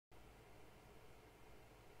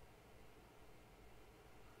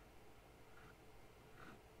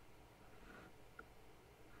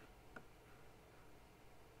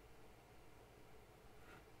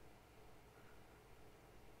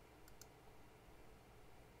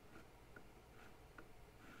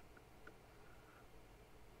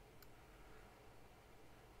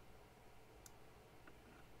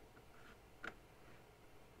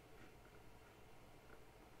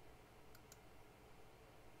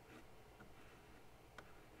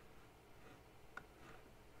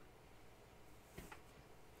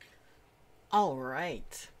All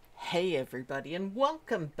right. Hey, everybody, and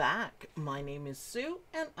welcome back. My name is Sue,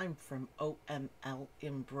 and I'm from OML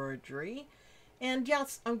Embroidery. And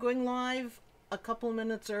yes, I'm going live a couple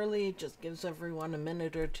minutes early. It just gives everyone a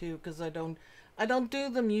minute or two because I don't do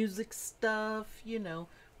the music stuff.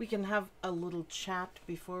 We can have a little chat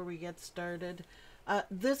before we get started.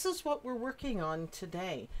 This is what we're working on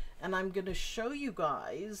today, and I'm going to show you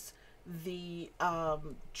guys the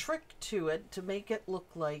trick to it to make it look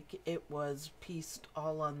like it was pieced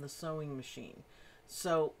all on the sewing machine.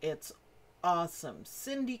 So it's awesome.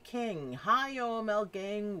 Cindy King, hi OML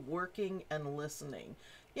gang, working and listening.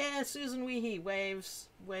 Yeah, Susan Weehee,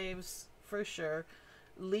 waves for sure.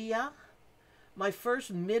 Leah, my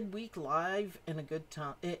first midweek live in a good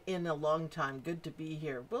time, in a long time. Good to be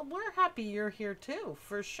here. Well, we're happy you're here too,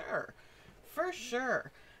 for sure. For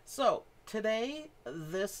sure. So today,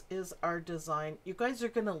 this is our design. You guys are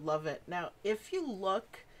going to love it. Now, if you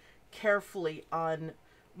look carefully on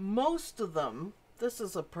most of them, this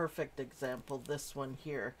is a perfect example, this one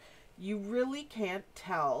here. You really can't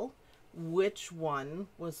tell which one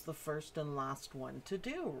was the first and last one to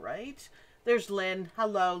do, right? There's Lynn.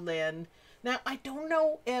 Hello, Lynn. Now, I don't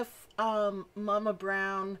know if Mama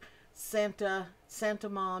Brown, Santa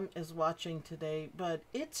Mom is watching today, but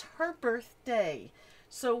it's her birthday.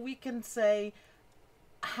 So we can say,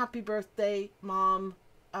 happy birthday, Mom.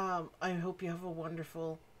 I hope you have a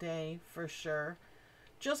wonderful day for sure.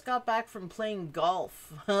 Just got back from playing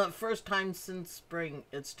golf. First time since spring.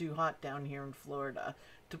 It's too hot down here in Florida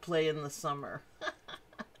to play in the summer.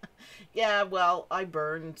 Yeah, well, I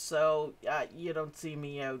burned, so you don't see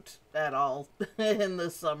me out at all in the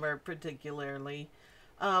summer particularly.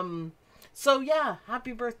 So yeah,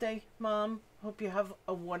 happy birthday, Mom. Hope you have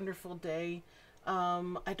a wonderful day.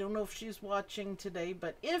 I don't know if she's watching today,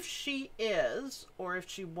 but if she is, or if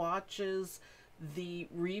she watches the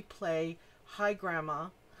replay, hi, Grandma.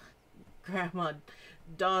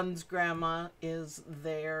 Dawn's grandma is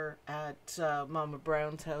there at Mama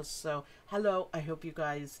Brown's house. So, hello. I hope you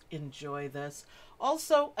guys enjoy this.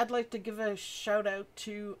 Also, I'd like to give a shout out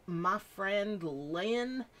to my friend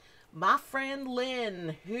Lynn. My friend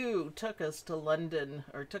Lynn, who took us to London,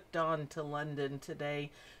 or took Dawn to London today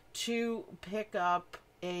to pick up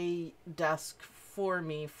a desk for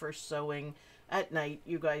me for sewing at night.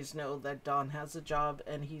 You guys know that Don has a job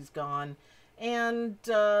and he's gone. And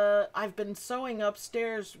I've been sewing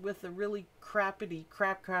upstairs with a really crappity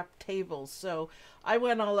crap table. So I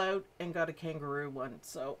went all out and got a kangaroo one.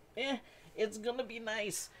 So it's gonna be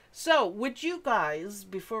nice. So would you guys,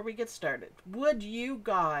 before we get started, would you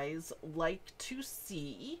guys like to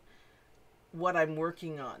see what I'm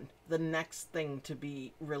working on, the next thing to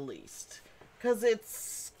be released? Because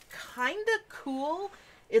it's kind of cool.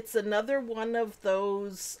 It's another one of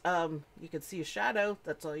those, you can see a shadow,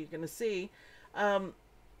 that's all you're going to see.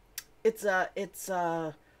 It's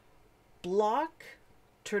a block,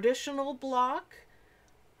 traditional block,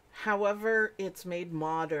 however, it's made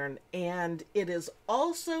modern, and it is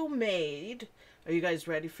also made, are you guys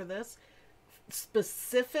ready for this?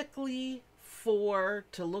 Specifically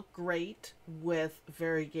to look great with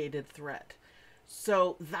variegated thread.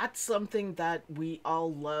 So that's something that we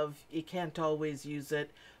all love. You can't always use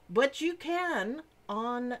it, but you can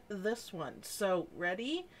on this one. So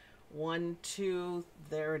ready? 1, 2,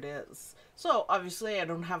 there it is. So obviously I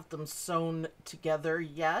don't have them sewn together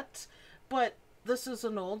yet, but this is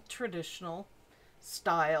an old traditional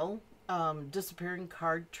style, disappearing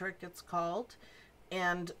card trick it's called,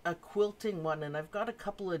 and a quilting one, and I've got a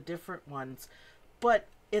couple of different ones, but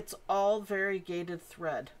it's all variegated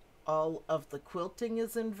thread. All of the quilting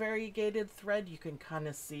is in variegated thread. You can kind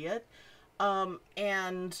of see it.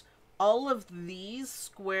 And all of these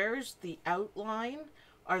squares, the outline,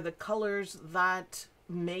 are the colors that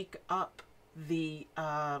make up the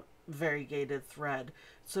variegated thread.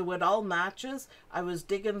 So it all matches. I was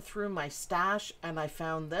digging through my stash and I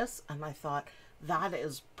found this and I thought, that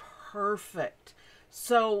is perfect.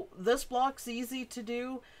 So this block's easy to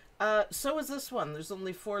do. So is this one. There's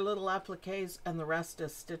only 4 little appliques and the rest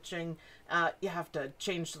is stitching. You have to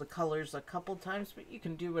change the colors a couple times, but you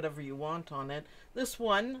can do whatever you want on it. This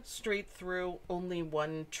one, straight through, only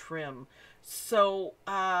 1 trim. So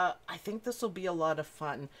I think this will be a lot of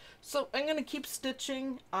fun. So I'm going to keep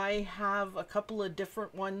stitching. I have a couple of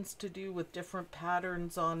different ones to do with different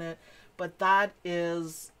patterns on it, but that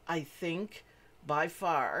is, I think, by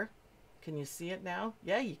far, can you see it now?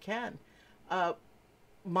 Yeah, you can.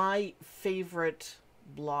 My favorite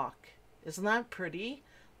block. Isn't that pretty?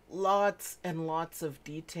 Lots and lots of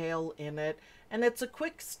detail in it, and it's a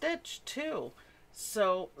quick stitch too.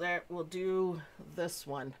 So there, we'll do this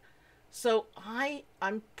one. So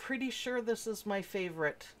I'm pretty sure this is my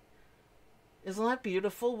favorite. Isn't that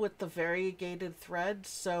beautiful with the variegated thread?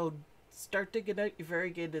 So start to get out your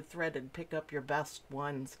variegated thread and pick up your best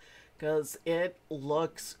ones because it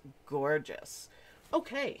looks gorgeous.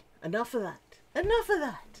 Okay, enough of that. Enough of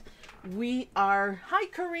that. Hi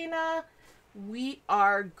Karina. We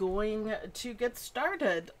are going to get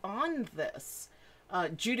started on this.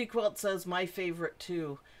 Judy Quilt says my favorite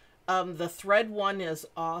too. The thread one is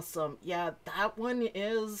awesome. Yeah, that one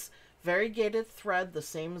is variegated thread, the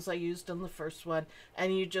same as I used in the first one.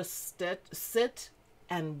 And you just sit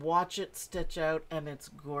and watch it stitch out, and it's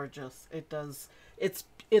gorgeous.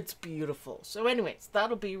 It's beautiful. So anyways,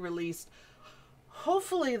 that'll be released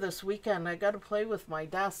hopefully this weekend. I got to play with my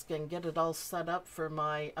desk and get it all set up for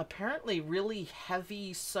my apparently really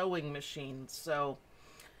heavy sewing machine. So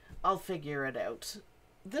I'll figure it out.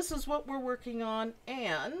 This is what we're working on,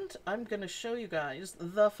 and I'm going to show you guys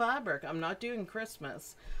the fabric. I'm not doing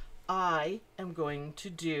Christmas. I am going to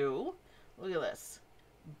do, look at this,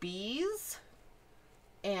 bees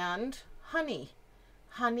and honey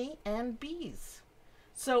and bees.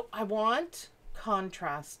 So I want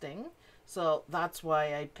contrasting, so that's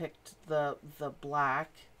why I picked the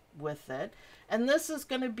black with it. And this is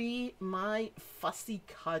going to be my fussy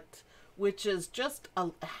cut, which is just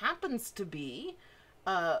happens to be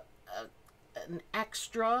an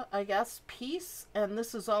extra, I guess, piece, and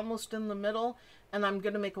this is almost in the middle, and I'm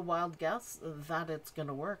gonna make a wild guess that it's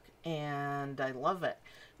gonna work, and I love it.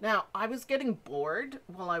 Now, I was getting bored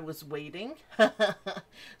while I was waiting.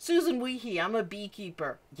 Susan Weehee, I'm a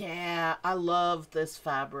beekeeper. Yeah, I love this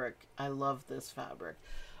fabric. I love this fabric.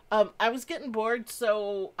 I was getting bored,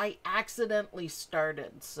 so I accidentally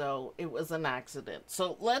started, so it was an accident.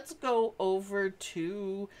 So let's go over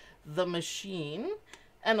to the machine,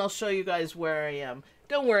 and I'll show you guys where I am.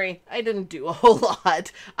 Don't worry, I didn't do a whole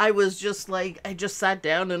lot. I was just like, I just sat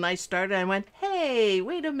down and I started. I went, hey,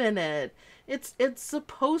 wait a minute. It's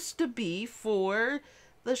supposed to be for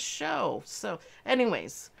the show. So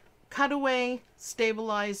anyways, cutaway,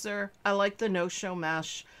 stabilizer. I like the no-show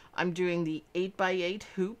mesh. I'm doing the 8x8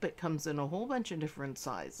 hoop. It comes in a whole bunch of different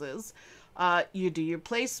sizes. You do your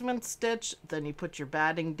placement stitch, then you put your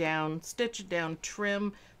batting down, stitch it down,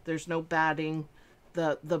 trim. There's no batting.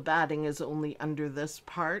 The batting is only under this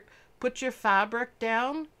part. Put your fabric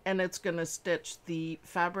down, and it's going to stitch the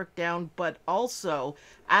fabric down, but also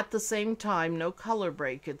at the same time, no color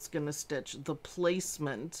break, it's going to stitch the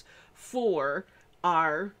placement for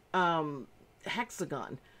our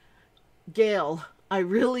hexagon. Gail, I'm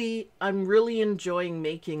really enjoying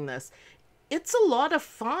making this. It's a lot of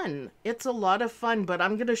fun. It's a lot of fun, but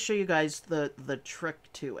I'm going to show you guys the trick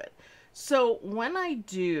to it. So when I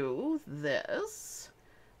do this,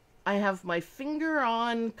 I have my finger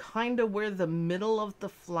on kind of where the middle of the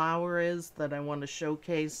flower is that I want to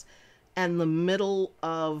showcase, and the middle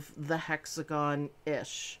of the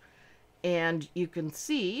hexagon-ish. And you can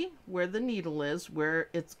see where the needle is, where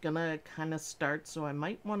it's gonna kind of start, so I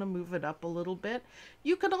might want to move it up a little bit.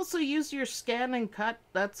 You could also use your scan and cut.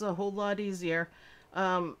 That's a whole lot easier.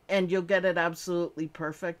 And you'll get it absolutely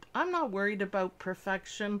perfect. I'm not worried about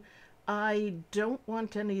perfection. I don't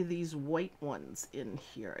want any of these white ones in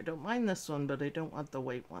here. I don't mind this one, but I don't want the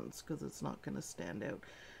white ones because it's not going to stand out.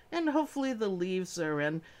 And hopefully the leaves are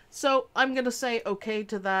in. So I'm going to say okay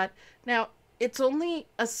to that. Now, it's only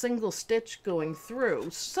a single stitch going through.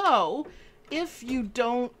 So if you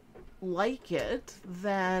don't like it,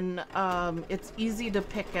 then it's easy to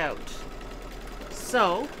pick out.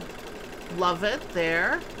 So, love it.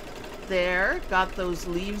 There. Got those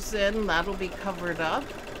leaves in. That'll be covered up.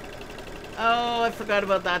 Oh, I forgot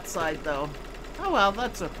about that side, though. Oh, well,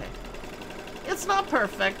 that's okay. It's not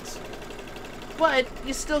perfect, but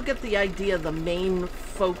you still get the idea. The main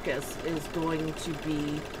focus is going to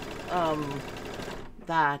be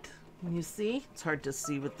that. You see? It's hard to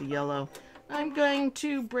see with the yellow. I'm going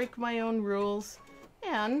to break my own rules,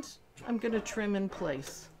 and I'm going to trim in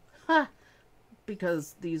place. Ha!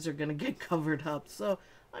 Because these are going to get covered up, so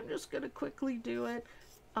I'm just going to quickly do it.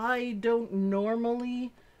 I don't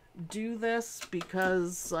normally do this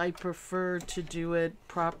because I prefer to do it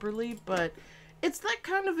properly, but it's that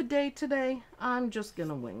kind of a day today. I'm just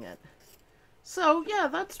gonna wing it. So yeah,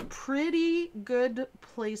 that's pretty good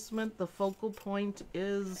placement. The focal point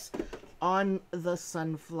is on the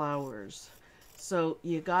sunflowers, so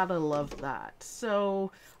you gotta love that.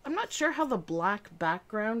 So I'm not sure how the black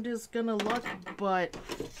background is gonna look, but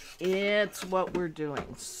it's what we're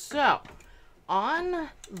doing. So on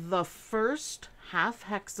the first half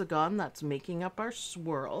hexagon that's making up our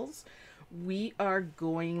swirls, we are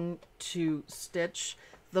going to stitch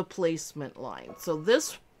the placement line. So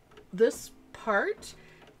this this part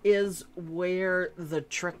is where the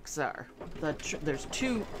tricks are. There's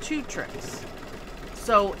two tricks.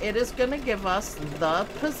 So it is going to give us the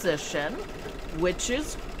position, which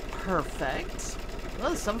is perfect. Oh,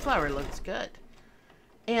 the sunflower looks good.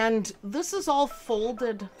 And this is all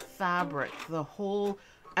folded fabric. The whole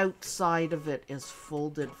outside of it is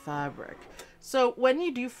folded fabric. So when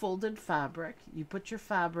you do folded fabric, you put your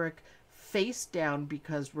fabric face down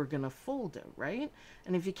because we're going to fold it, right?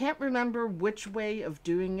 And if you can't remember which way of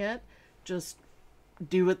doing it, just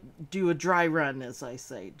do a dry run, as I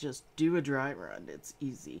say. Just do a dry run. It's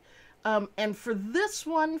easy. And for this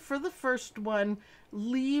one, for the first one,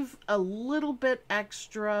 leave a little bit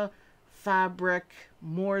extra fabric,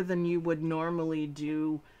 more than you would normally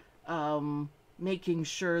do, making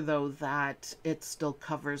sure though that it still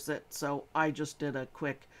covers it. So I just did a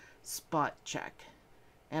quick spot check,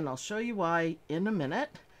 and I'll show you why in a minute.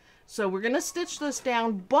 So we're going to stitch this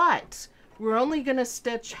down, but we're only going to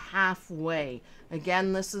stitch halfway.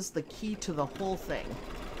 Again, this is the key to the whole thing,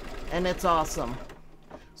 and it's awesome.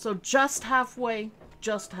 So just halfway,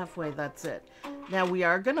 that's it. Now we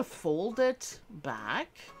are going to fold it back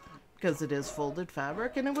because it is folded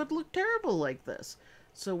fabric and it would look terrible like this.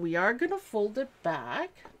 So we are going to fold it back.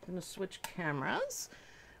 I'm going to switch cameras.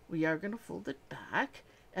 We are going to fold it back.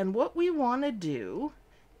 And what we want to do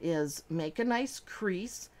is make a nice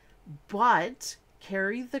crease, but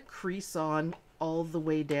carry the crease on all the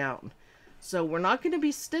way down. So we're not going to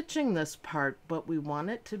be stitching this part, but we want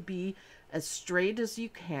it to be as straight as you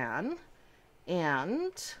can.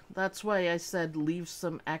 And that's why I said leave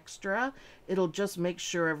some extra. It'll just make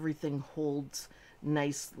sure everything holds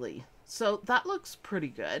nicely. So that looks pretty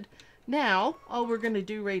good. Now, all we're going to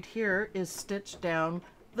do right here is stitch down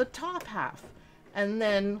the top half and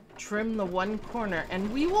then trim the one corner.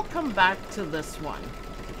 And we will come back to this one.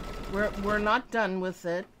 We're not done with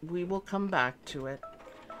it. We will come back to it.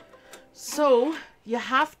 So you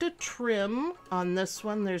have to trim on this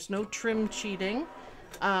one. There's no trim cheating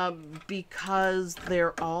because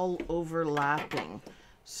they're all overlapping.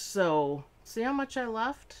 So see how much I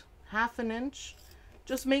left? Half an inch.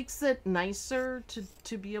 Just makes it nicer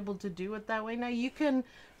to be able to do it that way. Now you can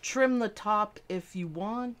trim the top if you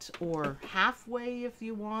want, or halfway if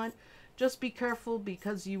you want. Just be careful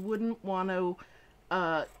because you wouldn't want to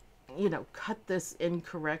you know, cut this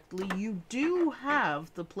incorrectly. You do have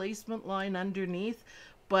the placement line underneath,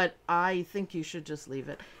 but I think you should just leave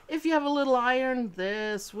it. If you have a little iron,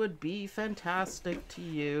 this would be fantastic to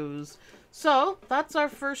use. So that's our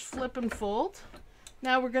first flip and fold.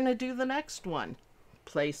 Now we're going to do the next one.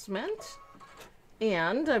 Placement.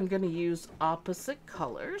 And I'm going to use opposite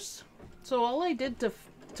colors. So all I did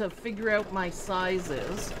to figure out my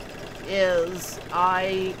sizes is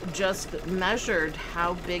I just measured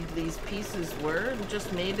how big these pieces were and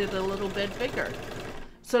just made it a little bit bigger.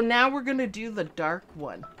 So now we're going to do the dark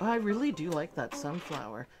one. Oh, I really do like that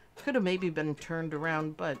sunflower. Could have maybe been turned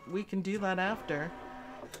around, but we can do that after.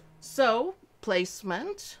 So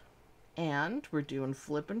placement, and we're doing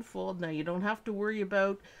flip and fold. Now you don't have to worry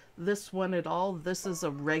about this one at all. This is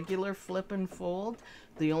a regular flip and fold.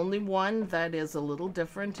 The only one that is a little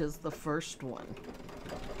different is the first one.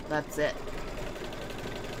 That's it.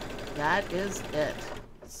 That is it.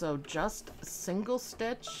 So just single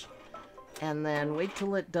stitch and then wait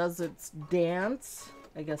till it does its dance.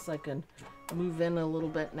 I guess I can move in a little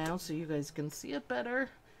bit now so you guys can see it better.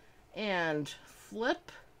 And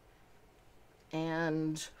flip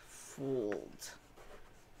and fold.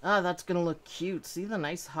 Ah, that's gonna look cute. See the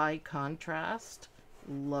nice high contrast?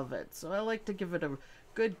 Love it. So I like to give it a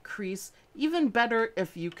good crease. Even better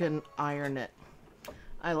if you can iron it.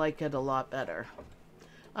 I like it a lot better.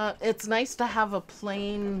 It's nice to have a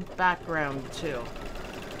plain background too.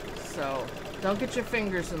 So don't get your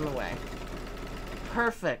fingers in the way.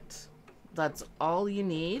 Perfect. That's all you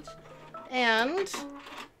need. And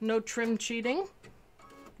no trim cheating.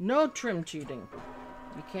 No trim cheating.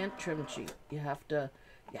 You can't trim cheat. You have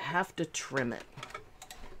to trim it.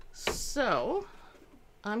 So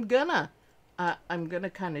I'm gonna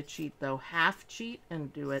kind of cheat though. Half cheat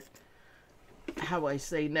and do it how I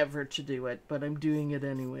say never to do it, but I'm doing it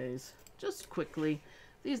anyways. Just quickly.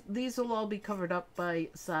 These will all be covered up by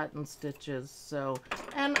satin stitches. So,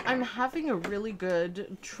 and I'm having a really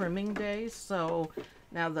good trimming day, so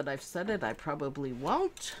now that I've said it, I probably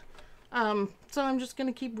won't. So I'm just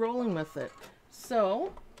gonna keep rolling with it.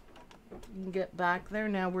 So get back there.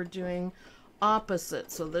 Now we're doing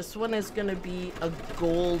opposite. So this one is gonna be a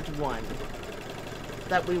gold one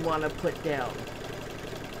that we want to put down.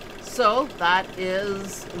 So that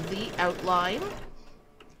is the outline.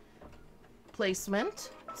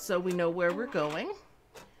 Placement, so we know where we're going.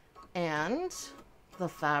 And the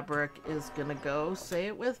fabric is gonna go, say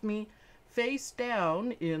it with me, face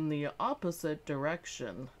down in the opposite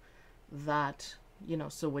direction. That, you know,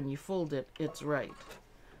 so when you fold it, it's right.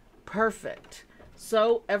 Perfect.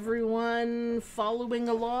 So everyone following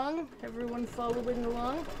along? Everyone following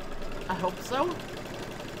along? I hope so.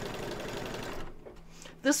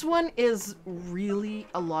 This one is really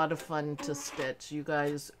a lot of fun to stitch. You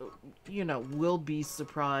guys, you know, will be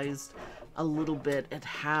surprised a little bit at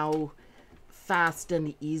how fast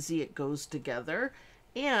and easy it goes together.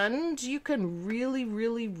 And you can really,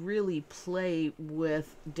 really, really play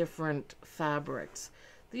with different fabrics.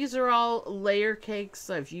 These are all layer cakes.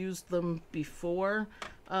 I've used them before.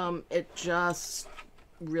 It just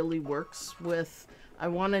really works with, I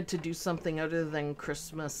wanted to do something other than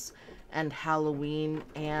Christmas and Halloween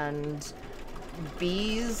and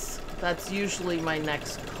bees. That's usually my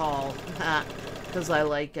next call because I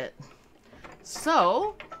like it.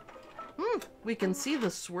 So, we can see the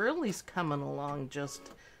swirlies coming along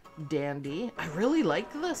just dandy. I really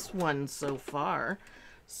like this one so far.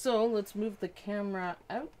 So let's move the camera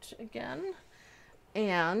out again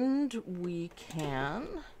and we can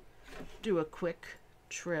do a quick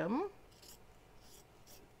trim.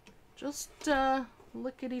 Just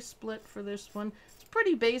lickety split for this one. It's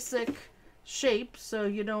pretty basic shape, so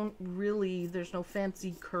you don't really, there's no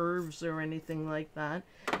fancy curves or anything like that.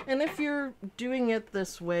 And if you're doing it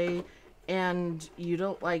this way and you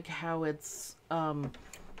don't like how it's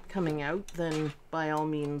coming out, then by all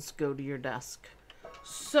means go to your desk.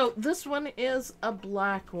 So this one is a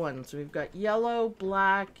black one. So we've got yellow,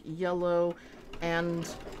 yellow, and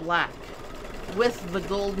black with the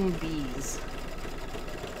golden bees.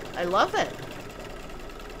 I love it.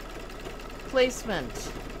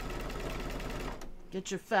 Placement. Get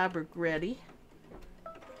your fabric ready.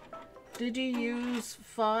 Did you use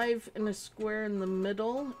 5 in a square in the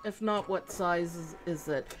middle? If not, what size is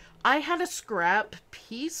it? I had a scrap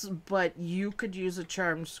piece, but you could use a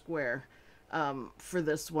charmed square for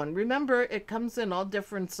this one. Remember, it comes in all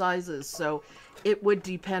different sizes, so it would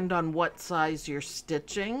depend on what size you're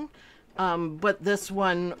stitching. But this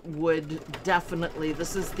one would definitely,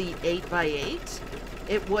 this is the 8x8.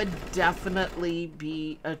 It would definitely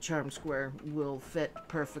be a charm square. Will fit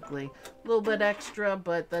perfectly. A little bit extra,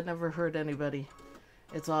 but that never hurt anybody.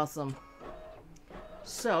 It's awesome.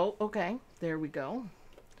 So, okay, there we go.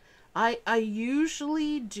 I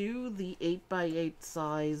usually do the 8x8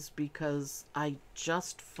 size because I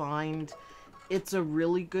just find it's a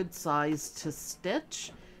really good size to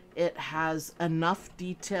stitch. It has enough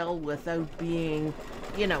detail without being,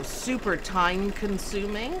 you know, super time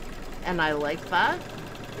consuming. And I like that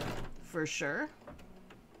for sure.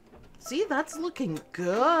 See, that's looking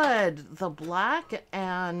good. The black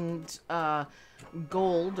and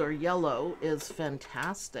gold or yellow is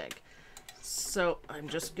fantastic. So I'm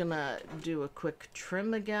just gonna do a quick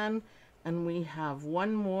trim again. And we have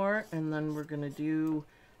one more, and then we're gonna do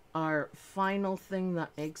our final thing that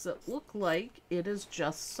makes it look like it is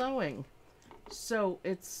just sewing. So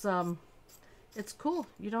it's cool.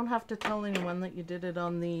 You don't have to tell anyone that you did it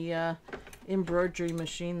on the embroidery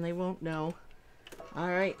machine. They won't know. All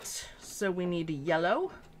right, so we need a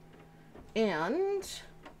yellow, and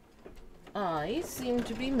I seem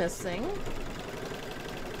to be missing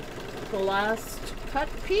the last cut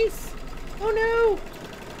piece. Oh no!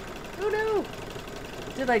 Oh no!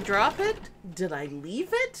 Did I drop it? Did I leave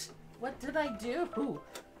it? What did I do?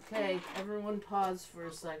 Okay, everyone pause for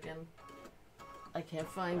a second. I can't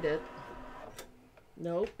find it.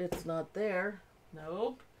 Nope, it's not there.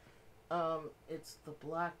 Nope. It's the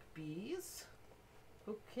black bees.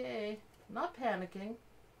 Okay, not panicking.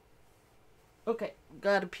 Okay,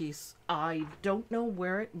 got a piece. I don't know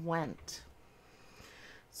where it went.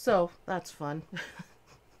 So, that's fun.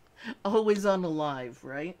 Always on the live,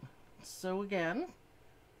 right? So again,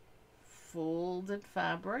 folded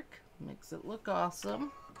fabric. Makes it look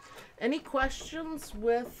awesome. Any questions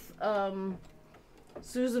with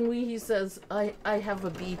Susan Weehee says, I have a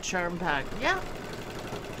bee charm pack. Yeah,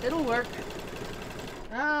 it'll work.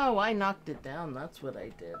 Oh, I knocked it down. That's what I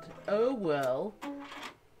did. Oh, well.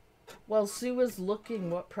 While Sue is looking,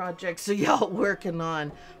 what projects are y'all working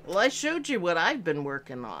on? Well, I showed you what I've been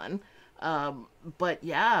working on. But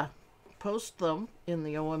yeah, post them in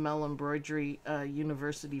the OML Embroidery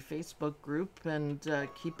University Facebook group and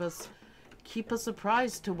keep us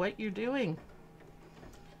apprised to what you're doing.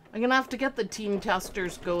 I'm gonna have to get the team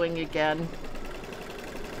testers going again.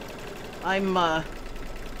 I'm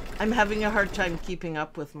having a hard time keeping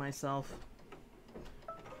up with myself.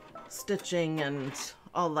 Stitching and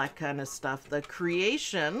all that kind of stuff. The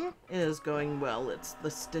creation is going well. It's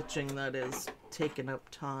the stitching that is taking up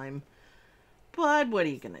time. But what are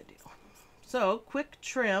you going to do? So, quick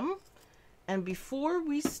trim. And before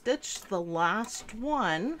we stitch the last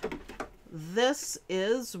one, this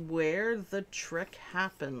is where the trick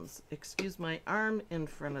happens. Excuse my arm in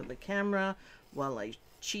front of the camera while I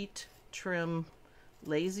cheat trim,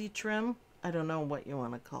 lazy trim. I don't know what you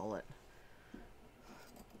want to call it.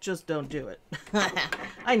 Just don't do it.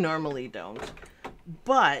 I normally don't.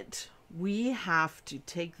 But we have to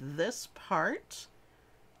take this part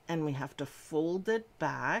and we have to fold it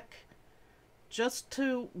back just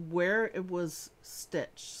to where it was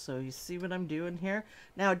stitched. So you see what I'm doing here?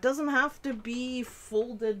 Now it doesn't have to be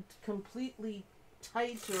folded completely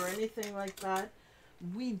tight or anything like that.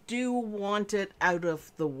 We do want it out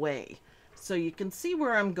of the way. So you can see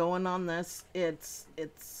where I'm going on this. It's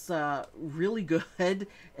really good.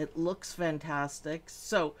 It looks fantastic.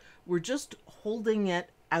 So we're just holding it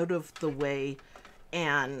out of the way,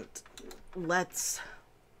 and let's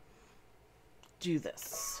do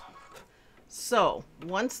this. So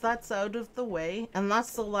once that's out of the way, and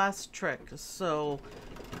that's the last trick. So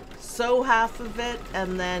sew half of it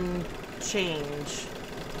and then change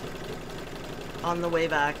on the way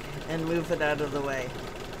back and move it out of the way.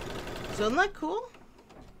 So isn't that cool?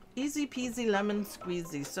 Easy peasy lemon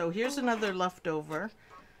squeezy. So here's another leftover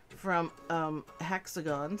from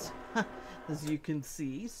Hexagons, as you can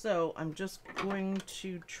see. So I'm just going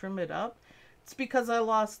to trim it up. It's because I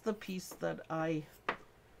lost the piece that I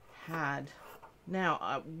had.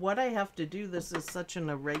 Now, what I have to do, this is such an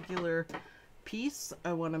irregular piece.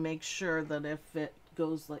 I want to make sure that if it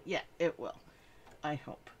goes like, yeah, it will. I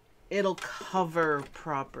hope. It'll cover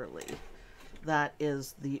properly. That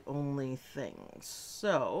is the only thing.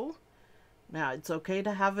 So now it's okay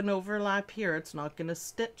to have an overlap here. It's not going to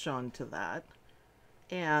stitch onto that.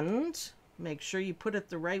 And make sure you put it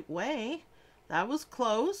the right way. That was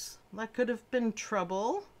close. That could have been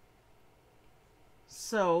trouble.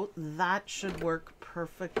 So that should work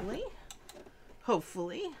perfectly,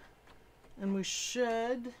 hopefully. And we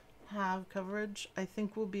should have coverage. I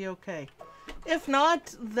think we'll be okay. If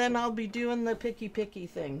not, then I'll be doing the picky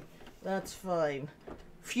thing. That's fine.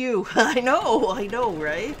 Phew, I know,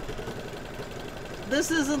 right? This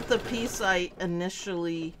isn't the piece I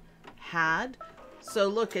initially had. So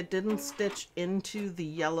look, it didn't stitch into the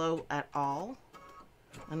yellow at all.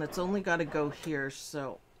 And it's only got to go here,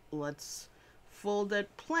 so let's fold it.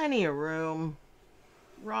 Plenty of room.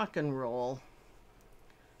 Rock and roll.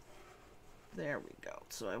 There we go.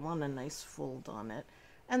 So I want a nice fold on it.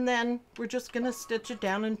 And then we're just going to stitch it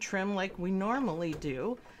down and trim like we normally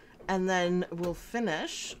do. And then we'll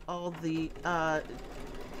finish all the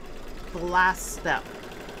last step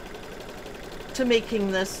to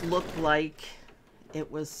making this look like it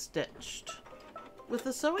was stitched with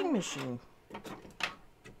a sewing machine.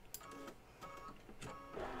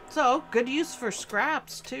 So good use for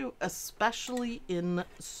scraps too, especially in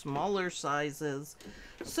smaller sizes.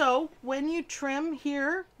 So when you trim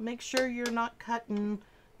here, make sure you're not cutting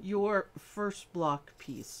your first block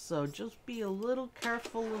piece. So just be a little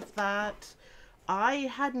careful of that. I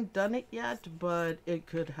hadn't done it yet, but it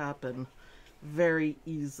could happen very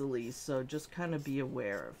easily. So just kind of be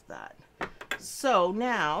aware of that. So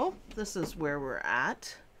now this is where we're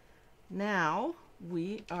at. Now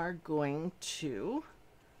we are going to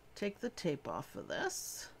take the tape off of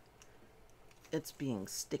this. It's being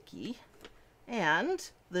sticky. And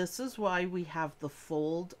this is why we have the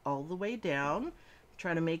fold all the way down.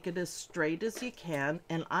 Try to make it as straight as you can,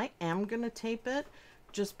 and I am going to tape it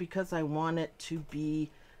just because I want it to be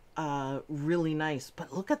really nice.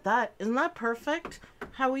 But look at that. Isn't that perfect?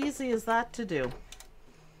 How easy is that to do?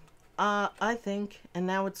 I think. And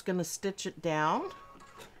now it's going to stitch it down,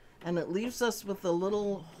 and it leaves us with a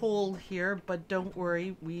little hole here, but don't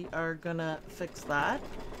worry, we are going to fix that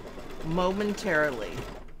momentarily.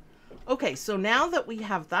 Okay, so now that we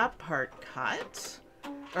have that part cut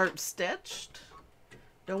or stitched,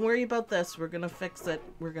 don't worry about this. We're going to fix it.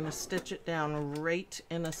 We're going to stitch it down right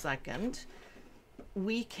in a second.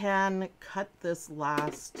 We can cut this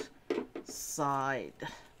last side.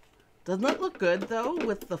 Doesn't it look good though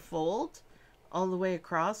with the fold all the way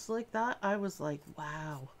across like that? I was like,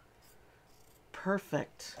 wow,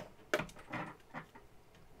 perfect.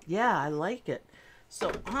 Yeah, I like it. So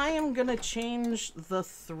I am going to change the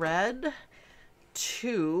thread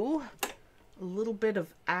to a little bit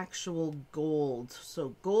of actual gold.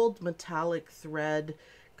 So gold metallic thread,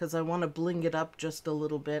 because I want to bling it up just a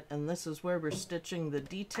little bit. And this is where we're stitching the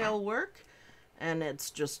detail work. And it's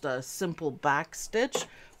just a simple back stitch.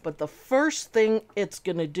 But the first thing it's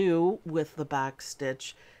going to do with the back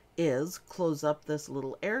stitch is close up this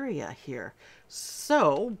little area here.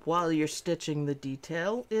 So while you're stitching the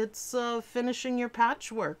detail, it's finishing your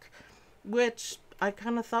patchwork, which I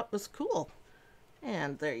kind of thought was cool.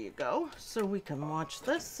 And there you go. So we can watch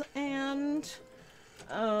this, and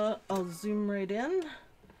I'll zoom right in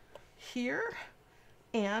here,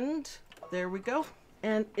 and there we go.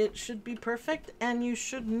 And it should be perfect, and you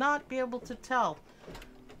should not be able to tell.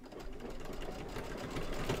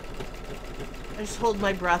 I just hold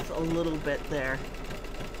my breath a little bit there.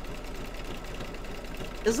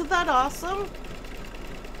 Isn't that awesome?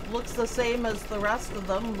 Looks the same as the rest of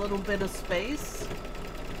them, little bit of space.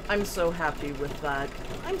 I'm so happy with that.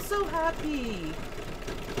 I'm so happy.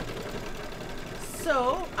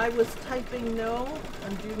 So I was typing no,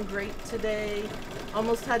 I'm doing great today.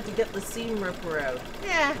 Almost had to get the seam ripper out.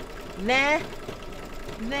 Nah.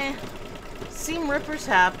 Seam rippers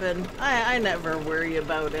happen. I never worry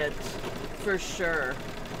about it, for sure.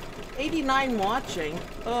 89 watching.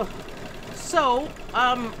 Oh, so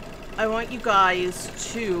I want you guys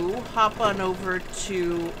to hop on over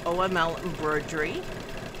to OML Embroidery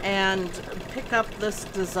and pick up this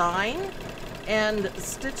design and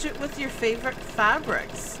stitch it with your favorite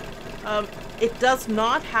fabrics. It does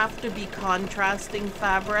not have to be contrasting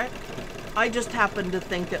fabric. I just happen to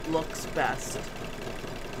think it looks best.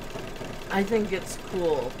 I think it's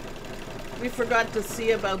cool. We forgot to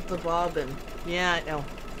see about the bobbin. Yeah,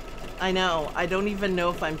 I know. I don't even know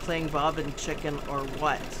if I'm playing bobbin chicken or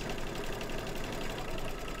what.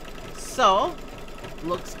 So,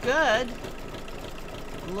 looks good.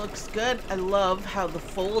 Looks good. I love how the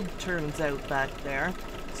fold turns out back there.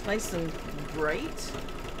 It's nice and bright.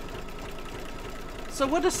 So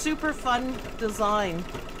what a super fun design.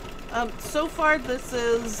 So far this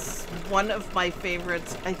is one of my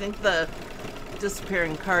favorites. I think the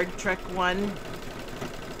disappearing card trick one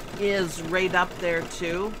is right up there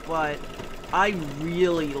too, but I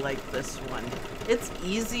really like this one. It's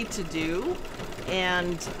easy to do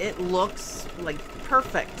and it looks like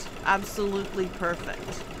perfect, absolutely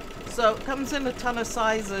perfect. So it comes in a ton of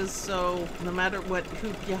sizes, so no matter what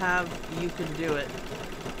hoop you have, you can do it.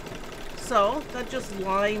 So that just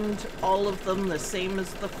lined all of them the same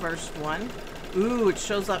as the first one. Ooh, it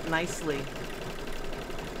shows up nicely.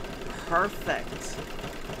 Perfect.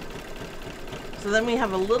 So then we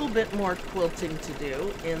have a little bit more quilting to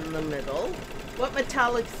do in the middle. What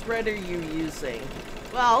metallic thread are you using?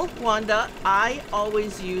 Well, Wanda, I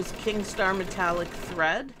always use Kingstar metallic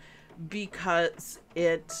thread because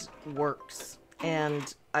it works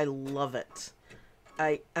and I love it.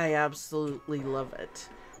 I absolutely love it.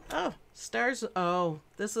 Oh, stars. Oh,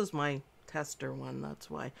 this is my tester one. That's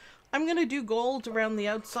why. I'm going to do gold around the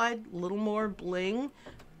outside, a little more bling.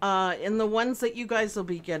 In the ones that you guys will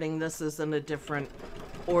be getting, this is in a different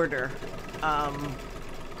order.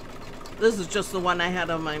 This is just the one I had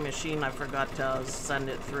on my machine. I forgot to send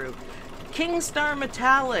it through. Kingstar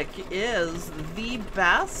Metallic is the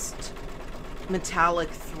best metallic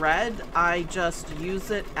thread. I just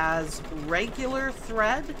use it as regular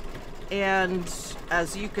thread. And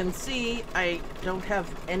as you can see, I don't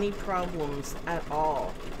have any problems at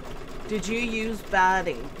all. Did you use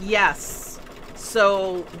batting? Yes.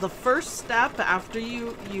 So the first step after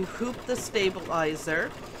you hoop the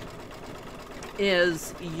stabilizer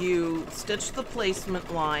is you stitch the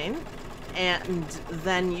placement line and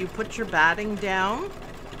then you put your batting down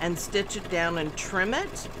and stitch it down and trim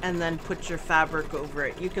it and then put your fabric over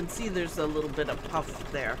it. You can see there's a little bit of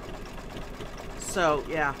puff there. So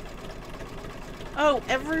yeah. Oh,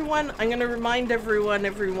 everyone, I'm going to remind everyone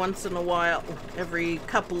every once in a while, every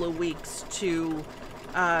couple of weeks, to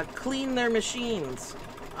clean their machines.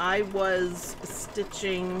 I was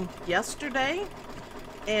stitching yesterday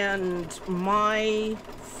and my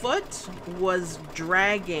foot was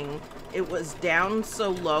dragging. It was down so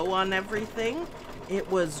low on everything.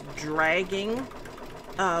 It was dragging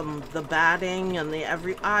the batting and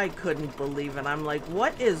I couldn't believe it. I'm like,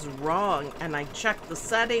 what is wrong? And I checked the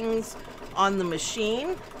settings on the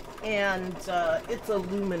machine, and it's a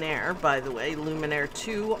Luminaire, by the way, Luminaire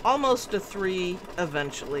 2, almost a 3,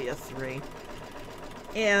 eventually a 3.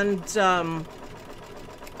 And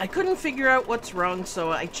I couldn't figure out what's wrong, so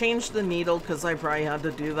I changed the needle because I probably had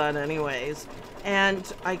to do that anyways. And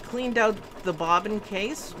I cleaned out the bobbin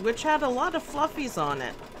case, which had a lot of fluffies on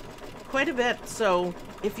it, quite a bit. So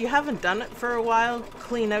if you haven't done it for a while,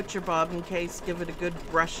 clean out your bobbin case, give it a good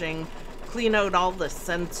brushing. Clean out all the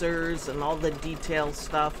sensors and all the detail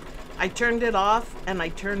stuff. I turned it off and I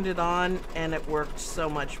turned it on and it worked so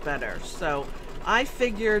much better. So I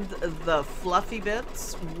figured the fluffy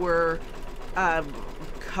bits were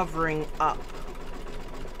covering up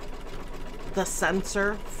the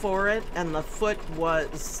sensor for it, and the foot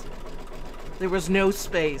was, there was no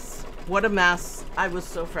space. What a mess. I was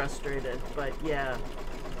so frustrated, but yeah.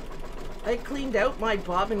 I cleaned out my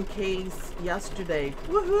bobbin case yesterday.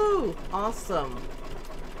 Woohoo! Awesome.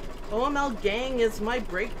 OML gang is my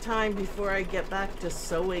break time before I get back to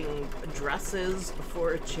sewing dresses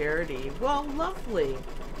for a charity. Well, lovely.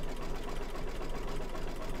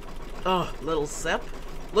 Oh, little sip.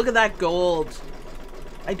 Look at that gold.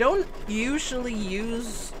 I don't usually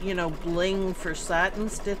use, you know, bling for satin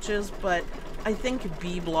stitches, but I think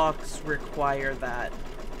bee blocks require that.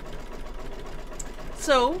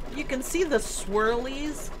 So you can see the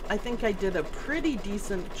swirlies. I think I did a pretty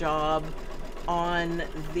decent job on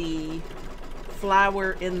the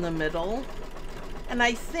flower in the middle. And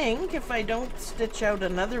I think if I don't stitch out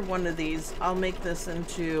another one of these, I'll make this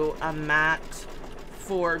into a mat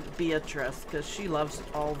for Beatrice, because she loves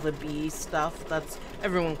all the bee stuff. That's,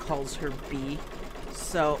 everyone calls her Bee.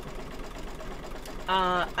 So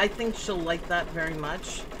I think she'll like that very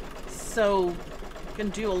much. So you can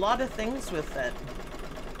do a lot of things with it.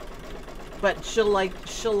 But she'll like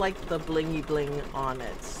the blingy bling on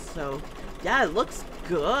it. So yeah, it looks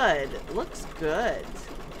good. It looks good.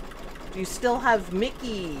 Do you still have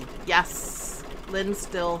Mickey? Yes, Lynn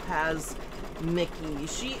still has Mickey.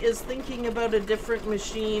 She is thinking about a different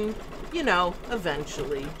machine. You know,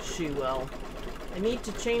 eventually she will. I need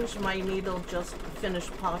to change my needle, just finish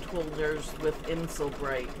pot holders with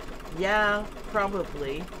Insulbright. Yeah,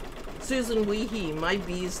 probably. Susan Weehee, my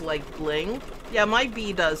bees like bling. Yeah, my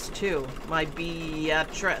bee does too. My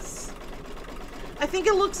Beatrice. I think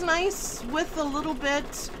it looks nice with a little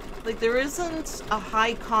bit, like there isn't a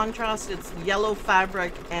high contrast. It's yellow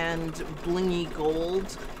fabric and blingy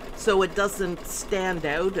gold, so it doesn't stand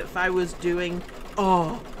out. If I was doing,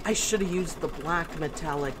 oh, I should have used the black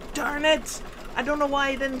metallic. Darn it! I don't know why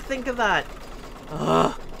I didn't think of that.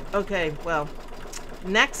 Ugh. Okay, well,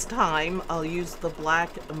 next time I'll use the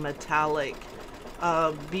black metallic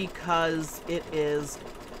because it is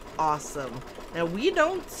awesome. Now, we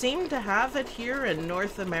don't seem to have it here in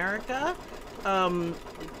North America.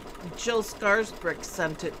 Jill Scarsbrick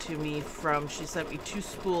sent it to me from, she sent me 2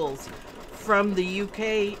 spools from the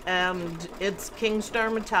UK, and it's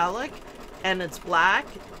Kingstar Metallic, and it's black,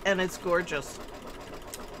 and it's gorgeous.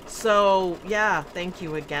 So, yeah, thank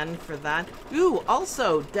you again for that. Ooh,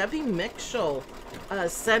 also, Debbie Mitchell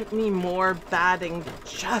sent me more batting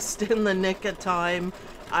just in the nick of time.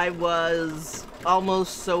 I was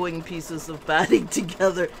almost sewing pieces of batting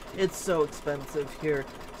together. It's so expensive here.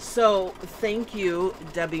 So, thank you,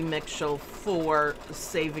 Debbie Mitchell, for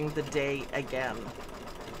saving the day again.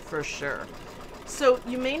 For sure. So,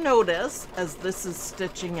 you may notice, as this is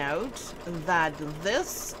stitching out, that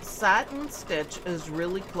this satin stitch is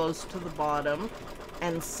really close to the bottom,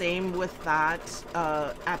 and same with that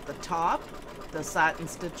at the top. The satin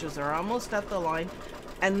stitches are almost at the line,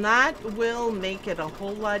 and that will make it a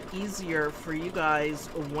whole lot easier for you guys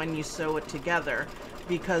when you sew it together,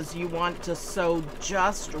 because you want to sew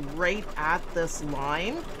just right at this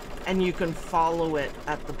line, and you can follow it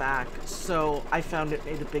at the back. So I found it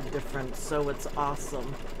made a big difference, so it's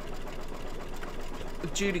awesome.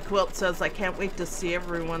 Judy Quilt says, I can't wait to see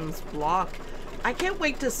everyone's block. I can't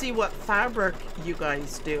wait to see what fabric you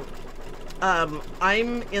guys do.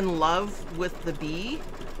 I'm in love with the bee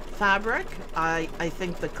fabric. I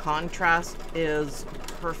think the contrast is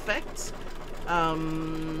perfect.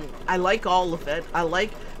 I like all of it. I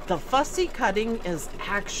like the fussy cutting is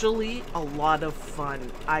actually a lot of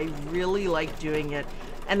fun. I really like doing it.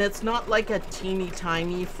 And it's not like a teeny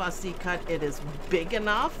tiny fussy cut. It is big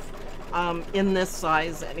enough, in this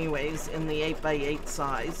size anyways, in the 8x8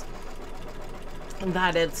 size,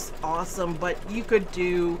 that it's awesome. But you could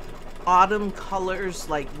do autumn colors,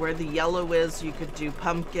 like where the yellow is, you could do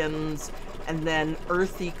pumpkins and then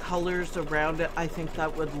earthy colors around it. I think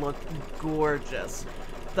that would look gorgeous.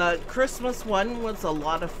 The Christmas one was a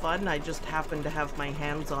lot of fun. I just happened to have my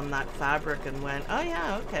hands on that fabric and went, oh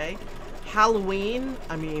yeah, okay. Halloween,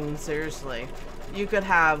 I mean, seriously, you could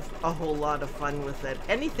have a whole lot of fun with it.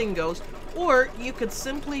 Anything goes. Or you could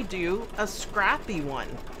simply do a scrappy one.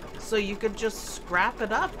 So you could just scrap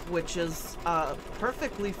it up, which is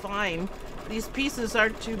perfectly fine. These pieces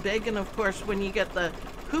aren't too big, and of course when you get the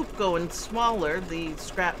hoop going smaller, the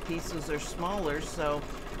scrap pieces are smaller, so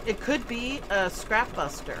it could be a scrap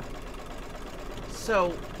buster.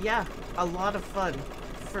 So yeah, a lot of fun.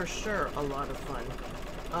 For sure, a lot of fun.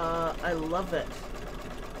 I love it.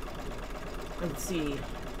 Let's see.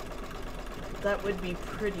 That would be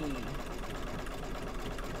pretty.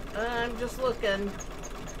 I'm just looking.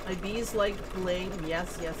 My bees like bling.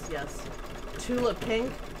 Yes, yes, yes. Tulip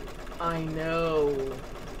pink. I know.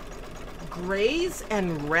 Grays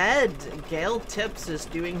and red. Gail Tips is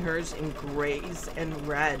doing hers in grays and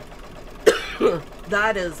red.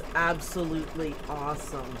 That is absolutely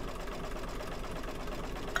awesome.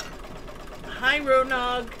 Hi,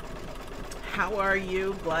 Ronog. How are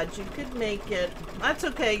you? Glad you could make it. That's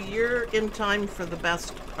okay. You're in time for the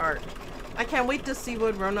best part. I can't wait to see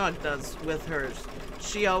what Ronog does with hers.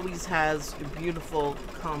 She always has beautiful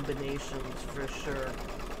combinations for sure.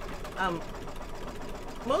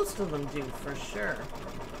 Most of them do for sure.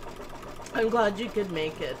 I'm glad you could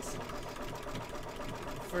make it.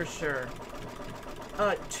 For sure.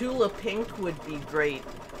 Tulip pink would be great.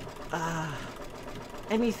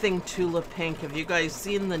 Anything tulip pink. Have you guys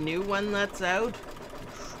seen the new one that's out?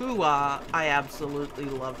 Hoo-ah, I absolutely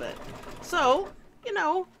love it. So, you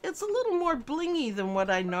know, it's a little more blingy than what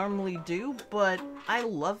I normally do, but I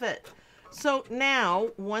love it. So now,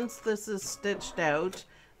 once this is stitched out,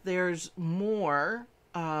 there's more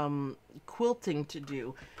quilting to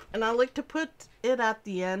do. And I like to put it at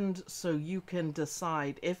the end so you can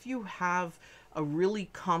decide if you have a really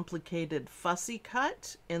complicated fussy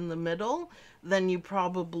cut in the middle, then you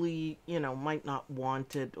probably, you know, might not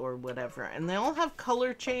want it or whatever. And they all have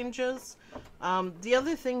color changes. The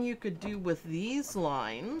other thing you could do with these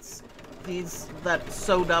lines, these that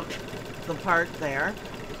sewed up the part there,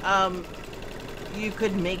 you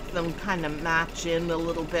could make them kind of match in a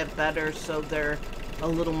little bit better so they're a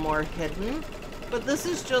little more hidden. But this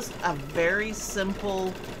is just a very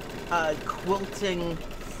simple quilting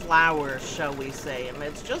flower, shall we say, and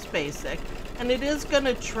it's just basic. And it is going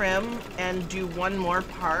to trim and do one more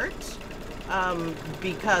part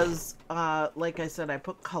because, like I said, I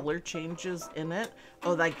put color changes in it.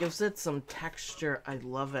 Oh, that gives it some texture. I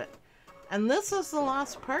love it. And this is the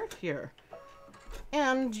last part here.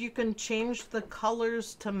 And you can change the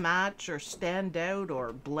colors to match or stand out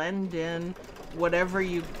or blend in, whatever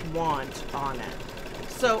you want on it.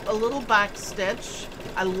 So a little back stitch.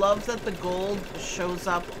 I love that the gold shows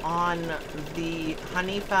up on the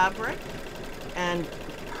honey fabric and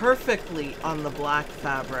perfectly on the black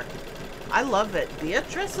fabric. I love it.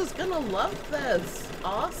 Beatrice is gonna love this.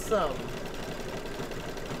 Awesome.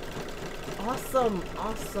 Awesome,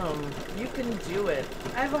 awesome. You can do it.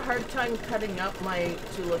 I have a hard time cutting up my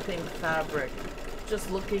tulip pink fabric.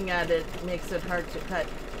 Just looking at it makes it hard to cut.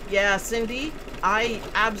 Yeah, Cindy, I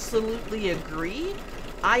absolutely agree.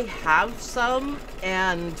 I have some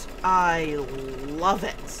and I love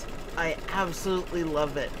it. I absolutely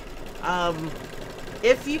love it.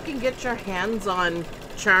 If you can get your hands on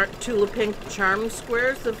tulip pink charm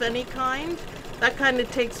squares of any kind, that kind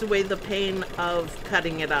of takes away the pain of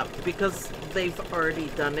cutting it up because they've already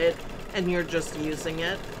done it and you're just using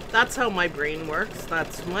it. That's how my brain works.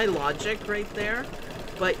 That's my logic right there.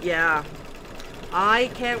 But yeah,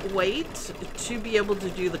 I can't wait to be able to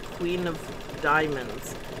do the Queen of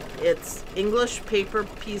Diamonds. It's English paper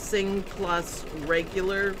piecing plus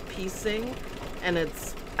regular piecing, and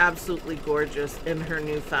it's absolutely gorgeous in her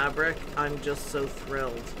new fabric. I'm just so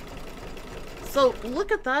thrilled. So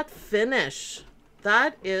look at that finish.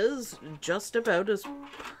 That is just about as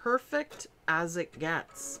perfect as it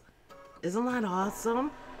gets. Isn't that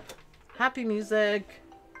awesome? Happy music.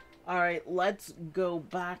 All right, let's go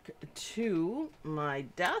back to my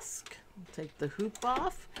desk. Take the hoop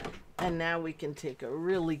off, and now we can take a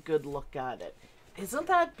really good look at it. Isn't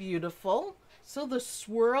that beautiful? So the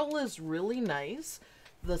swirl is really nice.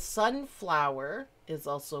 The sunflower is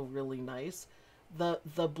also really nice. The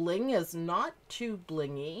bling is not too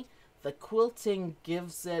blingy. The quilting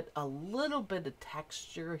gives it a little bit of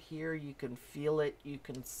texture here. You can feel it, you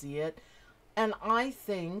can see it. And I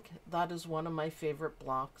think that is one of my favorite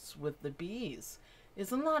blocks with the bees.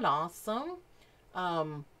 Isn't that awesome?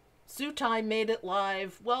 Sutai made it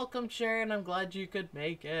live. Welcome, Sharon. I'm glad you could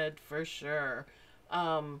make it, for sure.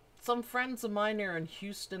 Some friends of mine are in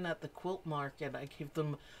Houston at the quilt market. I gave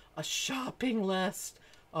them a shopping list.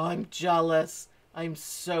 Oh, I'm jealous. I'm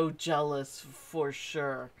so jealous, for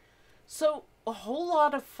sure. So, a whole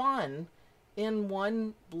lot of fun in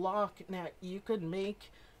one block. Now, you could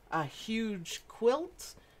make a huge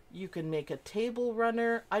quilt. You can make a table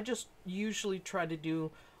runner. I just usually try to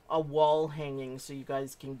do a wall hanging so you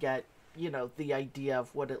guys can get, you know, the idea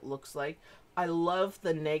of what it looks like. I love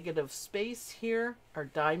the negative space here, our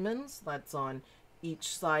diamonds. That's on each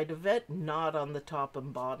side of it, not on the top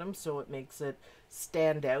and bottom, so it makes it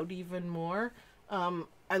stand out even more.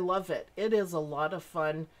 I love it. It is a lot of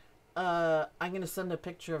fun. I'm going to send a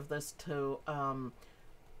picture of this to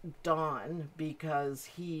Don because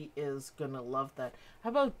he is going to love that. How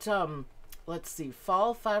about let's see,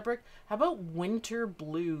 fall fabric. How about winter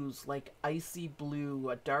blues, like icy blue,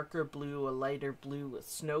 a darker blue, a lighter blue with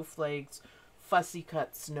snowflakes, fussy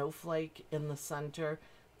cut snowflake in the center.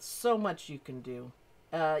 So much you can do.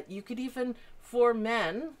 You could even, for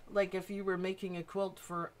men, like if you were making a quilt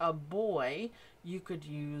for a boy, you could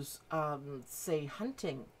use, say,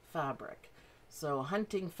 hunting fabric. So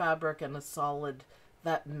hunting fabric and a solid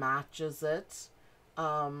that matches it.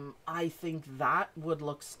 I think that would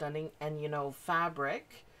look stunning. And, you know,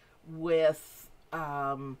 fabric with,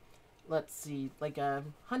 let's see, like a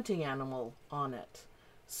hunting animal on it.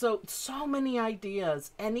 So many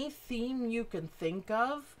ideas. Any theme you can think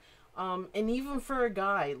of. And even for a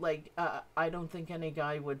guy, like, I don't think any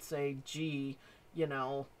guy would say, gee, you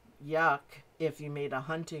know, yuck, if you made a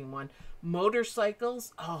hunting one.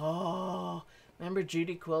 Motorcycles, oh, remember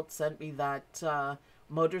Judy Quilt sent me that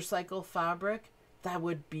motorcycle fabric? That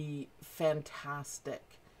would be fantastic.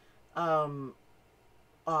 Awesome,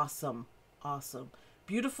 awesome.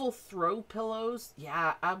 Beautiful throw pillows,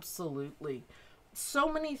 yeah, absolutely.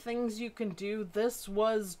 So many things you can do. This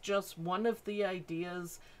was just one of the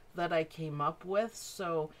ideas that I came up with.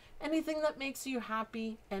 So anything that makes you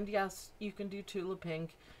happy, and yes, you can do Tula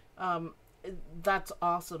Pink. That's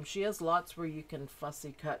awesome. She has lots where you can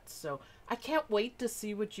fussy cut. So I can't wait to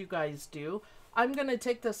see what you guys do. I'm going to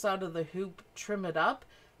take this out of the hoop, trim it up,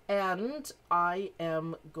 and I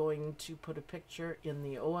am going to put a picture in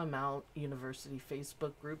the OML University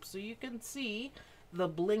Facebook group so you can see the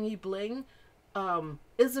blingy bling.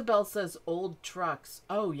 Isabel says old trucks.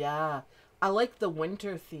 Oh yeah. I like the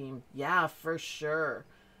winter theme. Yeah, for sure.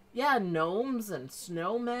 Yeah, gnomes and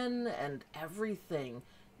snowmen and everything.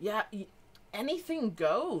 Yeah, anything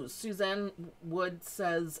goes. Suzanne Wood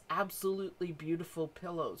says absolutely beautiful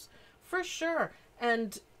pillows. For sure.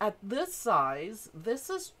 And at this size, this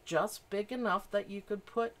is just big enough that you could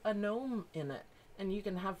put a gnome in it. And you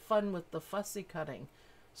can have fun with the fussy cutting.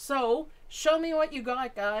 So, show me what you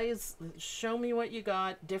got, guys. Show me what you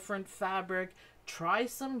got. Different fabric. Try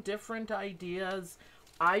some different ideas.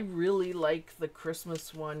 I really like the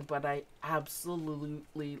Christmas one, but I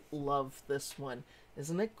absolutely love this one.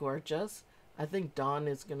 Isn't it gorgeous? I think Don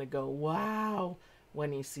is going to go, wow,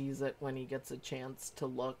 when he sees it, when he gets a chance to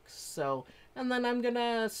look. So, and then I'm going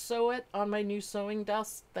to sew it on my new sewing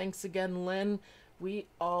desk. Thanks again, Lynn. We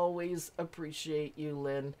always appreciate you,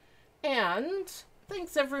 Lynn. And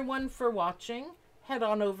thanks everyone for watching. Head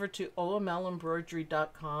on over to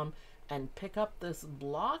omlembroidery.com and pick up this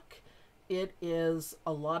block. It is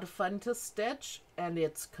a lot of fun to stitch, and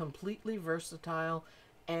it's completely versatile,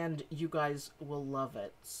 and you guys will love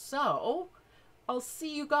it. So, I'll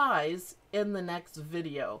see you guys in the next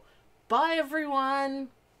video. Bye, everyone.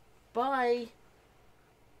 Bye.